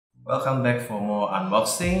Welcome back for more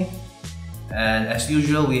unboxing, and as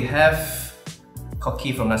usual we have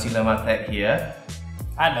Koki from Nasi Lemak Tech here.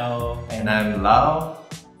 Hello. And I'm Lau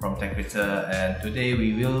from TechRitter, and today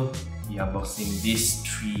we will be unboxing these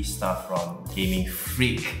three stuff from Gaming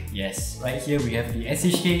Freak. Yes, right here we have the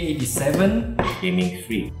SHK87 Gaming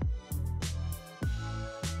Freak.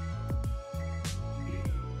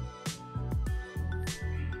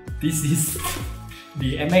 This is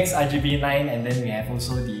the MX RGB 9, and then we have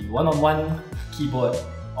also the one-on-one keyboard,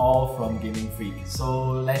 all from Gaming Freak.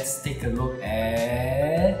 So let's take a look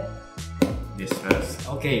at This first.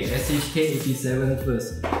 okay, SHK87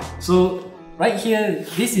 first. So right here,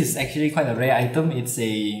 this is actually quite a rare item. It's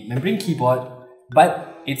a membrane keyboard,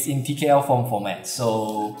 but it's in TKL format.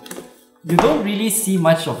 So you don't really see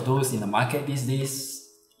much of those in the market these days.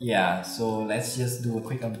 Yeah, so let's just do a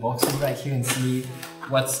quick unboxing right here and see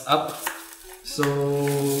what's up. So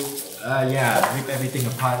yeah, rip everything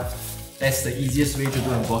apart. That's the easiest way to do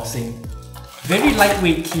unboxing. Very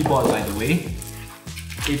lightweight keyboard, by the way.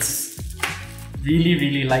 It's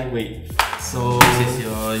really lightweight. So This is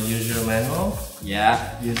your usual manual.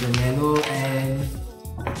 yeah, user manual, and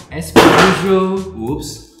as per usual,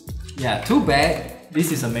 whoops. Yeah, too bad.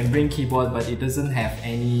 This is a membrane keyboard, but it doesn't have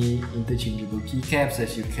any interchangeable keycaps,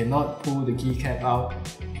 as you cannot pull the keycap out.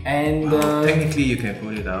 And Technically you can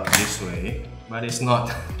pull it out this way, but it's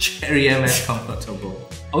not cherry MS comfortable.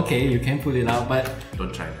 okay, you can pull it out, but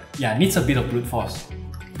Don't try that. yeah, needs a bit of brute force.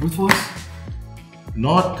 Brute force?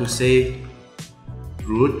 Not to say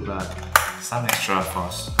rude, but some extra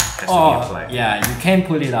force has to be Oh, applied. yeah, you can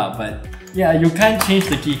pull it out, but yeah, you can't change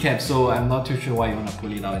the keycap, so I'm not too sure why you want to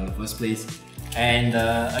pull it out in the first place. And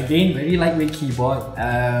again, very lightweight keyboard.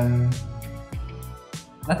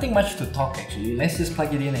 Nothing much to talk actually. Let's just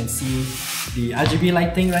plug it in and see the RGB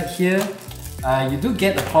lighting right here. You do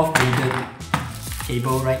get a cloth braided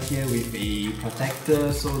cable right here with a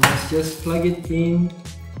protector. So let's just plug it in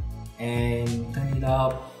and turn it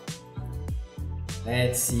up.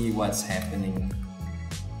 Let's see what's happening.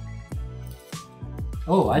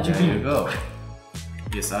 Oh, RGB. There you go.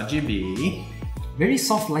 It's RGB. Very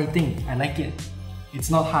soft lighting. I like it.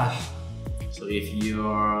 It's not harsh. So if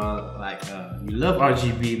you're like you love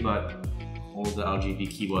RGB, but all the RGB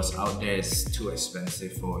keyboards out there is too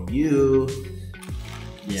expensive for you,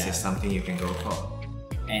 this is something you can go for.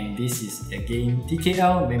 And this is again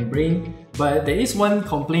TKL membrane. But there is one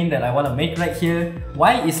complaint that I want to make right here.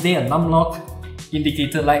 Why is there a numlock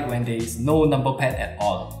indicator light when there is no number pad at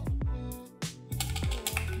all?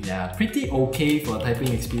 Yeah, pretty okay for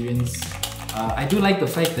typing experience. I do like the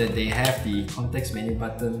fact that they have the context menu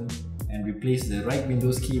button and replace the right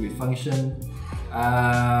Windows key with function.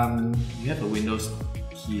 You have a Windows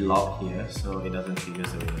key lock here, so it doesn't trigger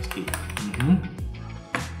the Windows key.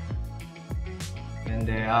 And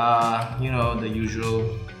there are, you know, the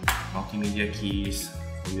usual multimedia keys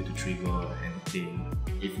for you to trigger anything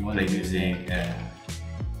If you want play to use music, it. and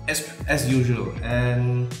as usual.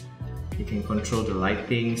 And you can control the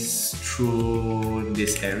lightings through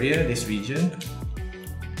this area, this region.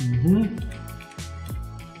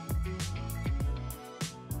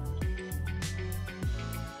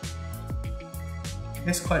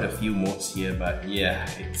 There's quite a few modes here, but yeah,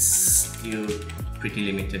 it's still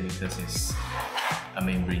pretty limited because it's a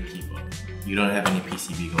membrane keyboard. You don't have any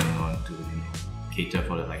PCB going on to cater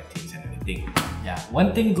for the lightings and everything. Yeah,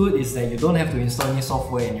 one thing good is that you don't have to install any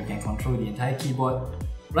software and you can control the entire keyboard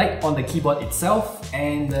right on the keyboard itself.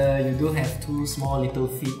 And you do have two small little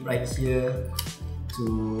feet right here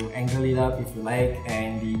to angle it up if you like,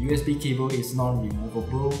 and the USB cable is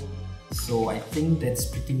non-removable. So I think that's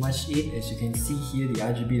pretty much it. As you can see here, the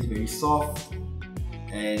RGB is very soft.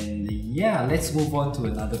 And yeah, let's move on to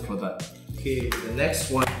another product. Okay, the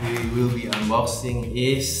next one we will be unboxing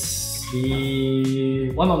is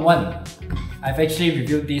The one-on-one. I've actually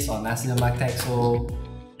reviewed this on Nasi Lemak Tech, so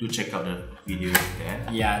do check out the video there.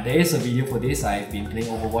 yeah, there is a video for this. I've been playing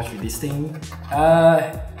Overwatch with this thing.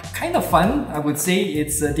 Kind of fun, I would say.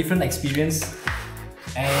 It's a different experience.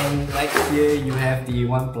 And like here, you have the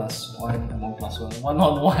 1+1,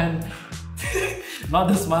 one-on-one. Not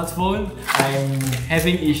the smartphone. I'm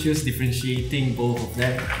having issues differentiating both of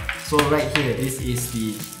them. So right here, this is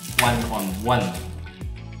the one-on-one.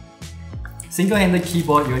 Single-handed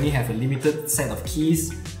keyboard, you only have a limited set of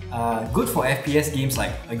keys. Good for FPS games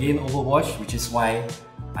like, again, Overwatch, which is why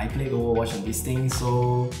I played Overwatch on this thing.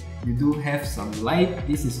 So you do have some light.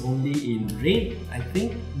 This is only in red, I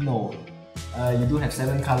think? No. You do have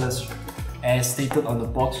 7 colors as stated on the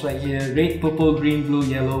box right here: red, purple, green, blue,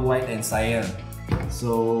 yellow, white, and cyan.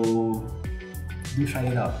 So do try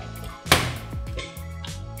it out.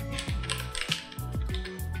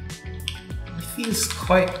 feels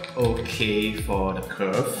quite okay for the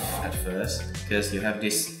curve at first, because you have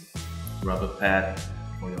this rubber pad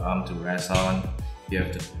for your arm to rest on. You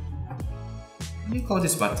have the, what do you call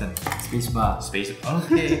this button? Spacebar. Space,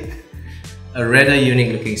 okay. A rather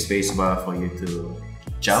unique looking spacebar for you to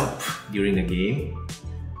jump during the game.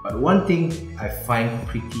 But one thing I find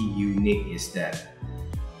pretty unique is that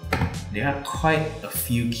there are quite a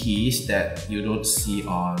few keys that you don't see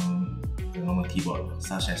on the normal keyboard,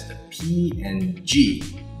 such as the P and G.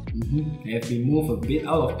 They have been moved a bit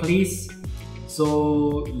out of place.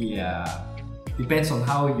 So yeah, depends on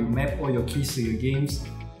how you map all your keys to your games.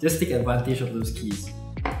 Just take advantage of those keys.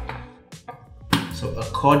 So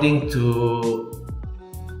according to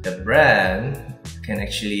the brand, you can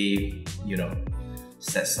actually,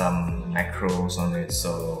 set some macros on it,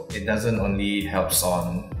 so it doesn't only helps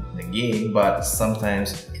on the game, but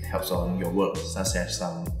sometimes it helps on your work, such as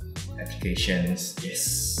some applications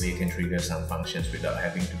where you can trigger some functions without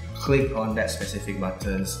having to click on that specific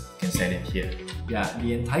buttons. You can set it here. Yeah,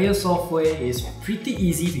 the entire software is pretty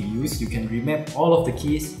easy to use. You can remap all of the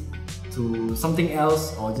keys to something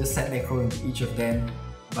else or just set macro into each of them.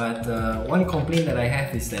 But one complaint that I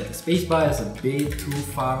have is that the spacebar is a bit too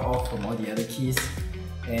far off from all the other keys,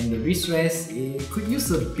 and the wrist rest, it could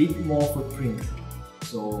use a bit more footprint.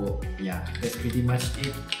 So yeah, that's pretty much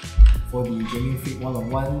it for the Gaming Freak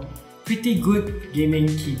 101. Pretty good gaming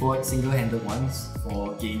keyboard, single-handed ones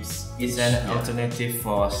for games. It's an alternative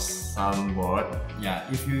for some board. Yeah,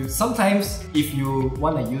 if you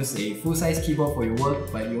want to use a full-size keyboard for your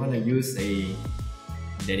work, but you want to use a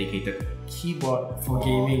dedicated keyboard for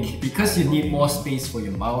gaming because you need more space for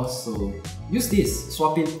your mouse, so use this,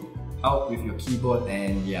 swap it out with your keyboard,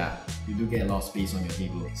 and yeah, you do get a lot of space on your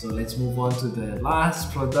table. So let's move on to the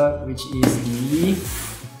last product, which is the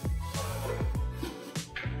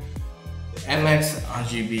MX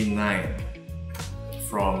RGB 9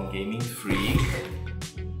 from Gaming Freak.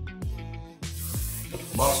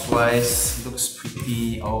 Box wise, looks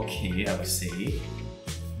pretty okay, I would say.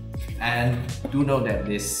 And do know that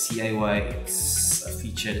this CIY is a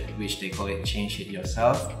feature which they call it change it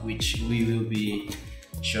yourself, which we will be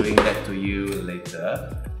showing that to you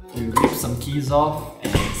later. We'll rip some keys off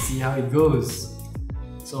and see how it goes.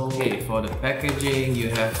 So okay, for the packaging, you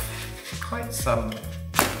have quite some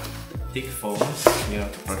thick foams,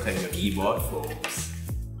 to protect your keyboard. Foams.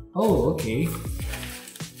 Oh, okay.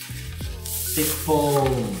 Thick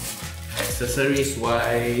foam. Accessories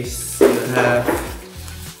wise, you have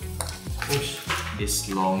this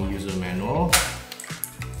long user manual.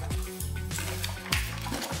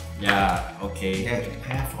 Yeah, okay. They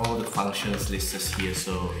have all the functions listed here,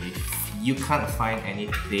 so if you can't find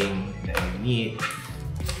anything that you need,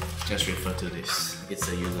 just refer to this. It's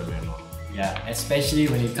a user manual. Yeah, especially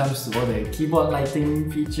when it comes to all the keyboard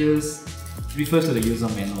lighting features, refer to the user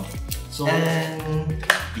manual. So, and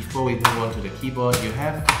before we move on to the keyboard, you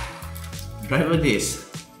have driver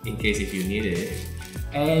disc in case if you need it.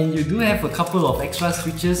 And you do have a couple of extra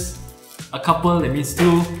switches. A couple, that means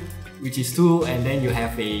two, which is two, and then you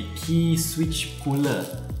have a key switch puller.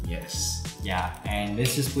 Yes. Yeah, and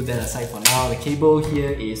let's just put that aside for now. The cable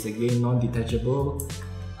here is again non-detachable.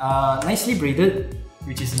 Nicely braided,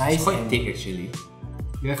 which is nice. It's quite thick actually.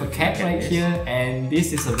 You have a cap right here, and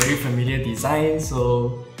this is a very familiar design,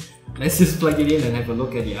 so let's just plug it in and have a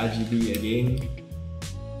look at the RGB again.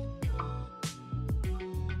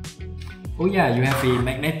 Oh yeah, you have a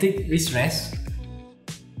magnetic wrist rest,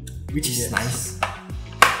 which is nice.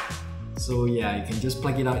 So yeah, you can just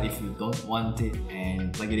plug it out if you don't want it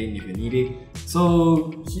and plug it in if you need it.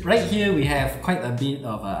 So right here we have quite a bit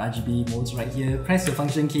of RGB modes right here. Press the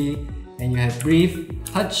function key and you have breathe,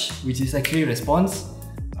 touch, which is actually response.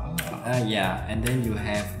 Yeah, and then you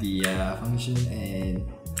have the function and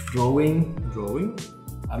drawing.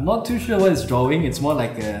 I'm not too sure what is drawing. It's more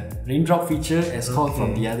like a raindrop feature as called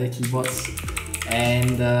from the other keyboards.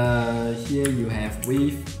 And here you have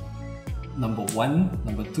wave number 1,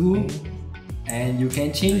 number 2, and you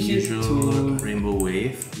can change it to rainbow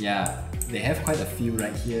wave. Yeah, they have quite a few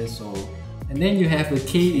right here. So, and then you have a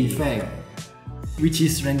K effect, which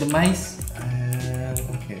is randomized.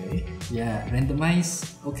 Okay. Yeah,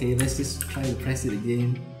 randomized. Okay, let's just try to press it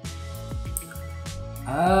again.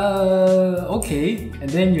 Okay, and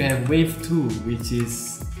then you have wave 2, which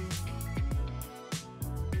is...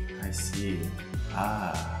 I see.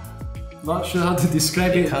 Not sure how to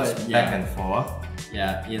describe it, comes but back and forth.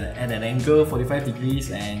 Yeah, at an angle, 45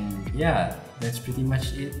 degrees, and yeah, that's pretty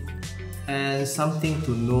much it. And something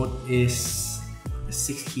to note is the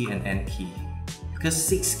 6 key and N key. Because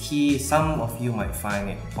 6 key, some of you might find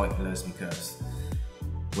it pointless because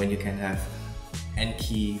when you can have N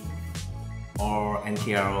key or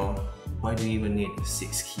NKRO, why do you even need a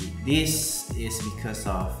 6 key? This is because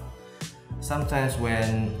of sometimes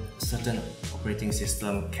when certain operating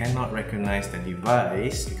system cannot recognize the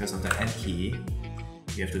device because of the N key,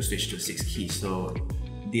 you have to switch to 6 key. So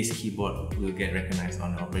this keyboard will get recognized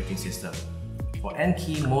on the operating system. For N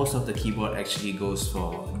key, most of the keyboard actually goes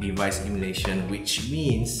for device emulation, which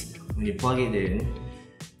means when you plug it in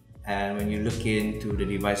and when you look into the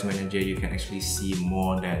device manager, you can actually see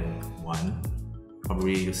more than one.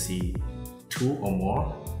 Probably you'll see 2 or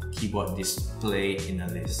more keyboard display in a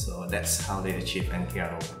list. So that's how they achieve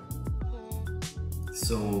NKRO.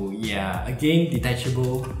 So yeah, again,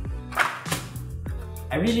 detachable.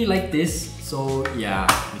 I really like this. So yeah,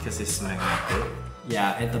 Because it's magnetic.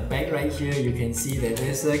 yeah, at the back right here, you can see that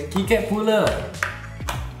there's a keycap puller.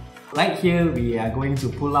 Right here, we are going to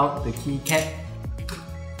pull out the keycap.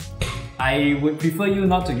 I would prefer you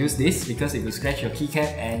not to use this because it will scratch your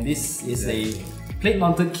keycap, and this is a plate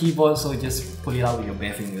mounted keyboard, so just pull it out with your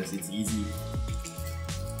bare fingers, it's easy.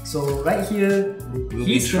 So right here, we'll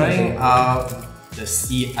be trying out the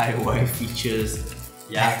CIY features.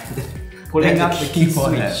 Yeah, pulling up the key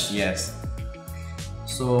switch. Yes.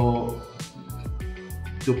 So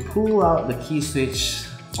to pull out the key switch,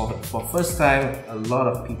 for first time, a lot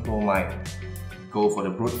of people might go for the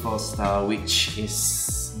brute force style, which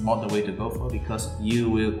is not the way to go for because you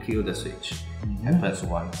will kill the switch. Happens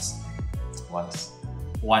once.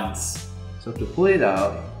 So to pull it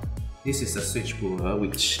out, this is a switch puller,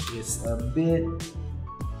 which is a bit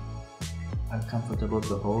uncomfortable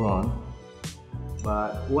to hold on.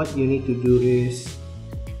 But what you need to do is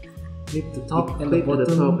clip the top and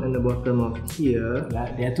the bottom of here.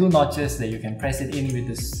 Yeah, there are 2 notches that you can press it in with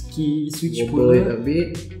this key switch Pull it puller. a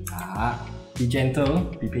bit. Be gentle,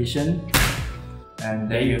 be patient. And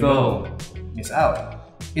there you go. It's out.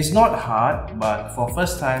 It's not hard, but for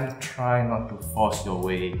first time, try not to force your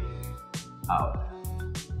way out.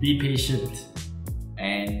 Be patient.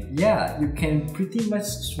 And yeah, you can pretty much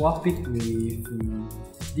swap it with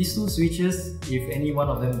these 2 switches if any one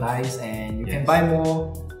of them dies, and you can buy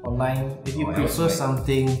more online. If you prefer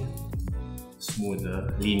something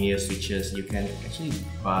smoother, linear switches, you can actually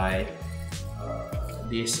buy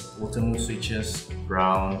these Ultimate switches,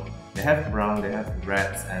 brown. They have brown, they have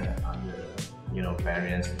red and other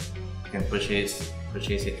variants. You can purchase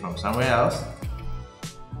it from somewhere else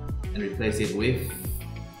and replace it with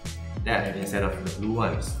that instead of the blue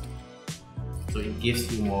ones. So it gives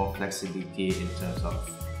you more flexibility in terms of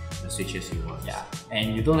the switches you want. Yeah,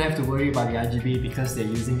 and you don't have to worry about the RGB because they're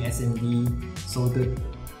using SMD soldered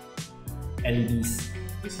LEDs.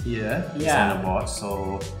 It's here, it's on the board,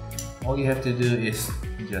 so all you have to do is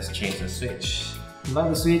just change the switch. Pull out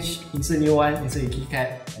the switch, insert new one, insert your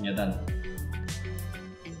keycap, and you're done.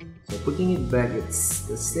 So putting it back, it's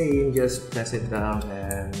the same, just press it down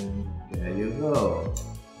and there you go.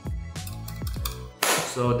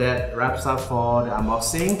 So that wraps up for the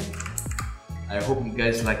unboxing. I hope you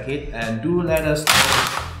guys like it and do let us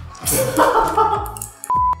know.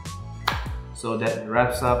 So that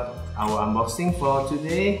wraps up our unboxing for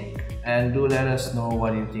today, and do let us know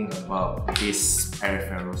what you think about this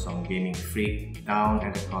peripherals on Gaming Freak down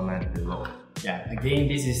at the comment below. Yeah, again,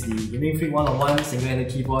 this is the Gaming Freak 101 single-handed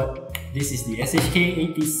keyboard. This is the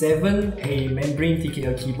SHK87, a membrane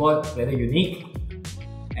TKL keyboard, rather unique.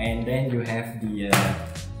 And then you have the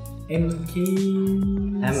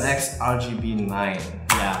MX RGB 9.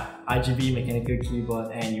 Yeah, RGB mechanical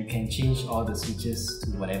keyboard, and you can change all the switches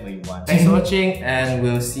to whatever you want. Thanks for watching, and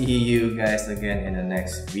we'll see you guys again in the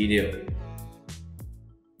next video.